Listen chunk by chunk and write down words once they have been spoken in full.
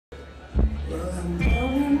I'm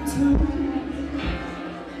going to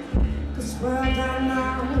this world down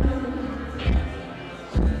now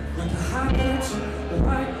with a habit, the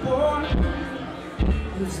white boy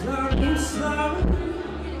who's learning slow.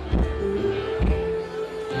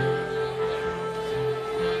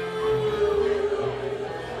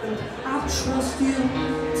 And I'll trust you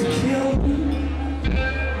to kill me.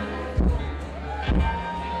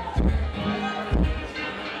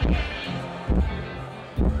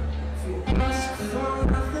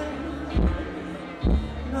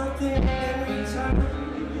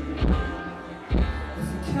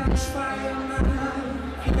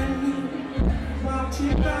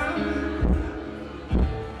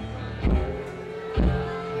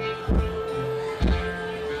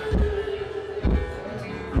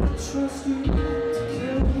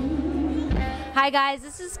 Hi guys,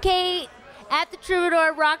 this is Kate at the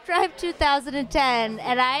Troubadour Rockdrive 2010,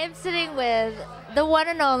 and I am sitting with the one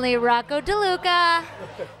and only Rocco DeLuca,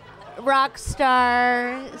 rock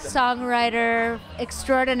star, songwriter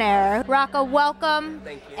extraordinaire. Rocco, welcome.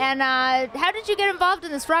 Thank you. And how did you get involved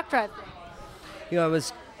in this Rockdrive? You know, I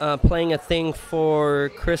was playing a thing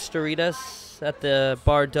for Chris Doritas at the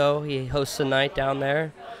Bardo. He hosts a night down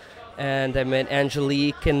there. And I met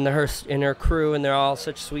Angelique and her crew, and they're all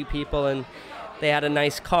such sweet people, and they had a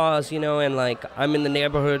nice cause, you know, and like I'm in the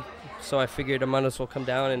neighborhood, so I figured I might as well come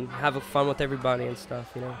down and have fun with everybody and stuff,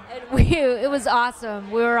 you know. It was awesome.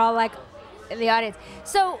 We were all like in the audience.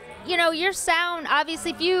 So, you know, your sound,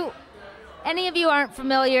 obviously, if any of you aren't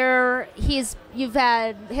familiar, you've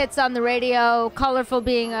had hits on the radio, Colorful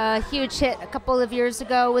being a huge hit a couple of years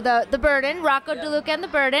ago with The Burden, Rocco DeLuca and The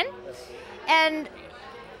Burden. And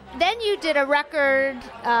then you did a record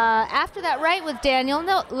after that, right, with Daniel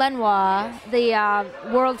Lenoir, the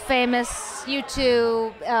world-famous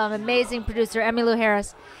U2 amazing producer, Emmylou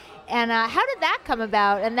Harris. And how did that come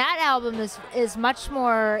about? And that album is much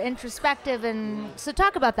more introspective. And so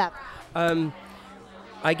talk about that.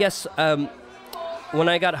 I guess when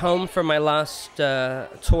I got home from my last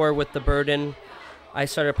tour with The Burden, I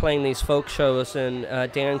started playing these folk shows,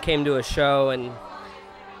 and Dan came to a show, and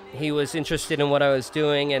he was interested in what I was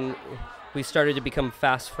doing, and we started to become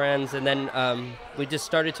fast friends, and then we just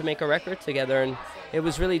started to make a record together, and it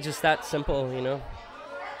was really just that simple, you know.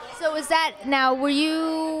 So is that, now, were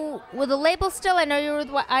you with the label still? I know you were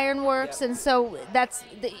with Ironworks, yeah. And so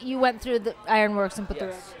you went through the Ironworks and put the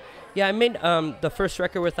record. Yeah, I made the first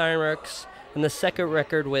record with Ironworks, and the second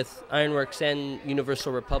record with Ironworks and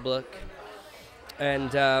Universal Republic,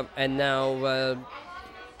 and now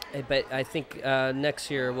but I think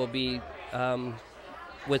next year we'll be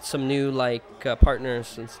with some new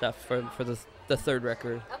partners and stuff for the third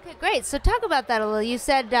record. Okay, great. So talk about that a little. You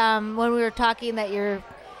said when we were talking that you're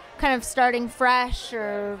kind of starting fresh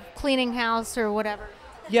or cleaning house or whatever.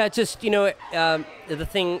 Yeah, just, you know, the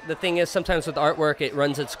thing is sometimes with artwork it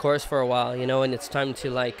runs its course for a while, you know, and it's time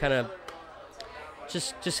to kind of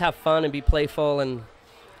just have fun and be playful, and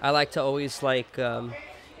I like to always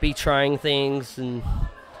be trying things and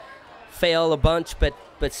fail a bunch, but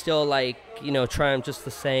still you know, try them just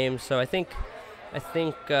the same. So I think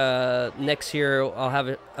next year I'll have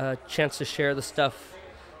a chance to share the stuff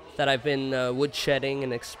that I've been woodshedding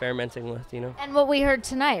and experimenting with, you know. And what we heard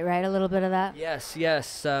tonight, right? A little bit of that. Yes.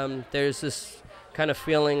 There's this kind of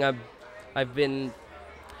feeling I've been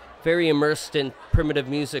very immersed in primitive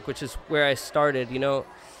music, which is where I started, you know.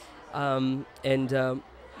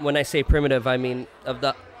 When I say primitive, I mean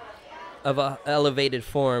of a elevated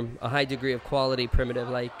form, a high degree of quality primitive.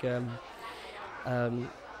 I'm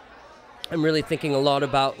really thinking a lot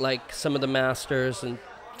about some of the masters and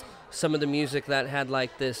some of the music that had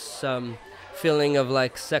this feeling of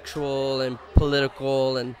sexual and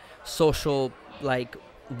political and social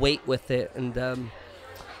weight with it, and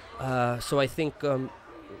so I think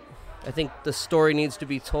the story needs to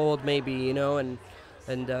be told, maybe, you know, and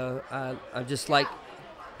I'm just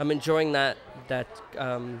I'm enjoying that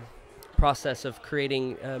process of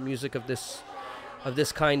creating music of this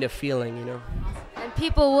kind of feeling, you know. And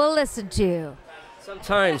people will listen to you.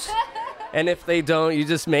 Sometimes. And if they don't, you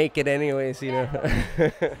just make it anyways, you know.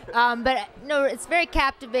 But no, it's very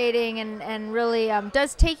captivating and really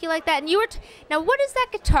does take you like that. And you were now, what is that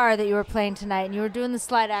guitar that you were playing tonight? And you were doing the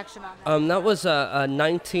slide action on that. That was a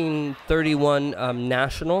 1931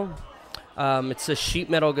 National. It's a sheet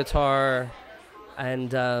metal guitar,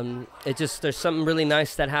 and there's something really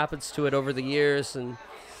nice that happens to it over the years. And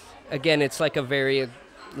again, it's a very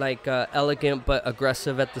elegant but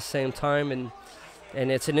aggressive at the same time, and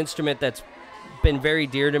it's an instrument that's been very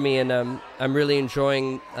dear to me, and I'm really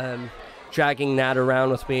enjoying dragging that around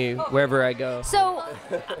with me wherever I go. So,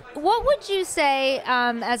 what would you say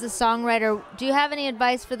as a songwriter? Do you have any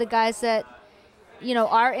advice for the guys that,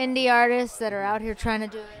 are indie artists that are out here trying to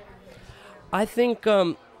do it? I think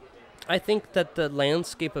that the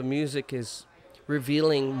landscape of music is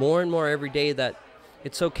revealing more and more every day that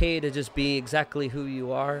it's okay to just be exactly who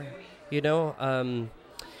you are.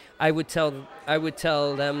 I would tell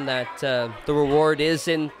them that the reward is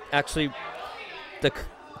in actually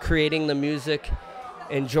creating the music,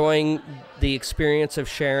 enjoying the experience of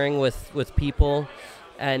sharing with people,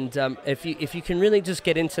 and if you can really just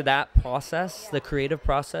get into that process, the creative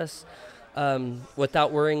process,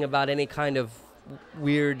 without worrying about any kind of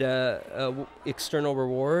weird external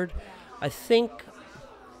reward, I think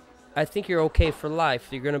you're okay for life.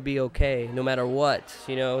 You're gonna be okay no matter what,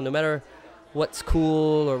 no matter what's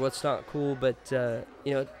cool or what's not cool. But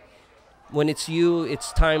when it's you,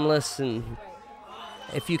 it's timeless, and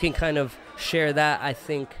if you can kind of share that, I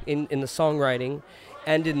think in the songwriting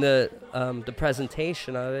and in the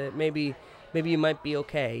presentation of it, maybe you might be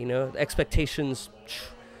okay. Expectations,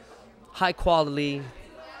 high quality,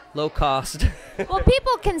 low cost. Well,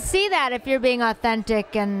 people can see that if you're being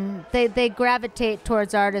authentic, and they gravitate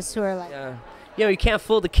towards artists who are like. Yeah. You can't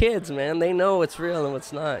fool the kids, man. They know what's real and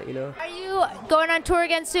what's not. Are you going on tour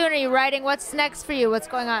again soon? Are you writing? What's next for you? What's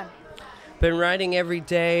going on? Been writing every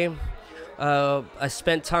day. I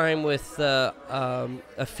spent time with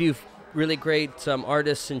a few really great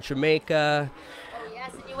artists in Jamaica. Oh,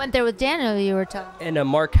 yes, and you went there with Daniel, you were telling me. And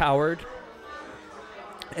Mark Howard.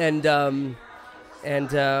 And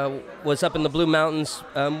was up in the Blue Mountains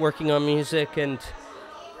working on music, and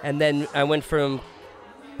then I went from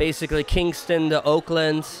basically Kingston to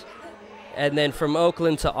Oakland, and then from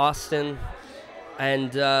Oakland to Austin,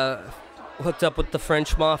 and hooked up with the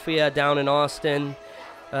French Mafia down in Austin,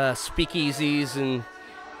 speakeasies, and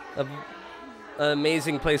an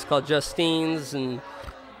amazing place called Justine's, and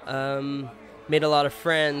made a lot of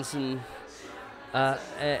friends, and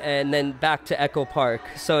then back to Echo Park.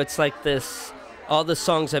 So it's like this. All the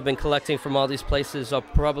songs I've been collecting from all these places, I'll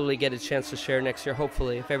probably get a chance to share next year,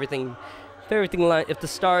 hopefully, if the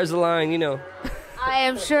stars align, I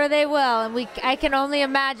am sure they will, and I can only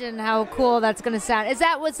imagine how cool that's going to sound.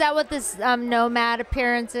 Was that what this Nomad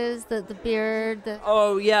appearance is? The beard?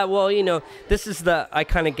 Oh yeah, well, this is I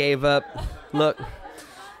kind of gave up look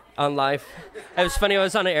on life. It was funny. I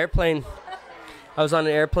was on an airplane,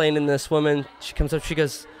 and this woman, she comes up, she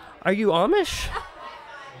goes, "Are you Amish?"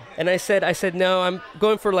 And I said, "No, I'm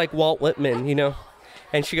going for like Walt Whitman,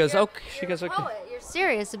 And she goes, "Okay." She goes, "Okay." You're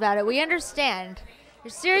serious about it. We understand.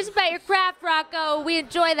 You're serious about your craft, Rocco. We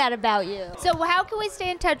enjoy that about you. So how can we stay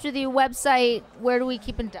in touch with you? Website? Where do we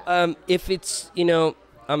keep in touch? If it's,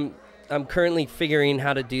 I'm currently figuring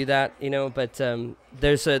how to do that, But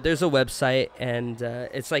there's a website, and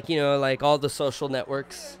it's like all the social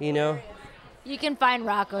networks, You can find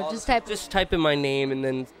Rocco. Just type in my name, and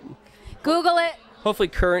then Google it. Hopefully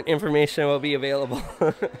current information will be available.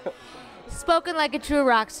 Spoken like a true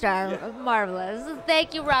rock star. Yeah. Marvelous.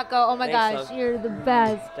 Thank you, Rocco. Oh my gosh, you're the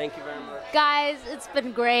best. Thank you very much. Guys, it's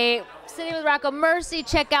been great. Sitting with Rocco. Mercy,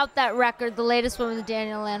 check out that record, the latest one with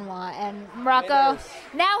Daniel Lanois. And Rocco,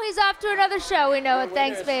 now he's off to another show. We know it.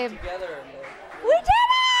 Thanks, babe. We did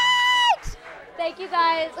it! Thank you,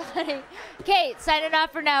 guys. Kate, signing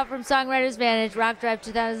off for now from Songwriters Vantage, Rockdrive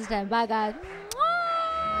 2010. Bye, guys.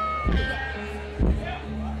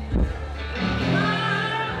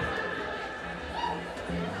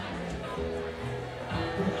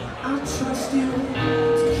 I trust you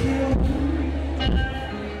to kill me.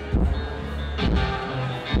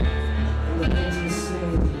 And the things you say.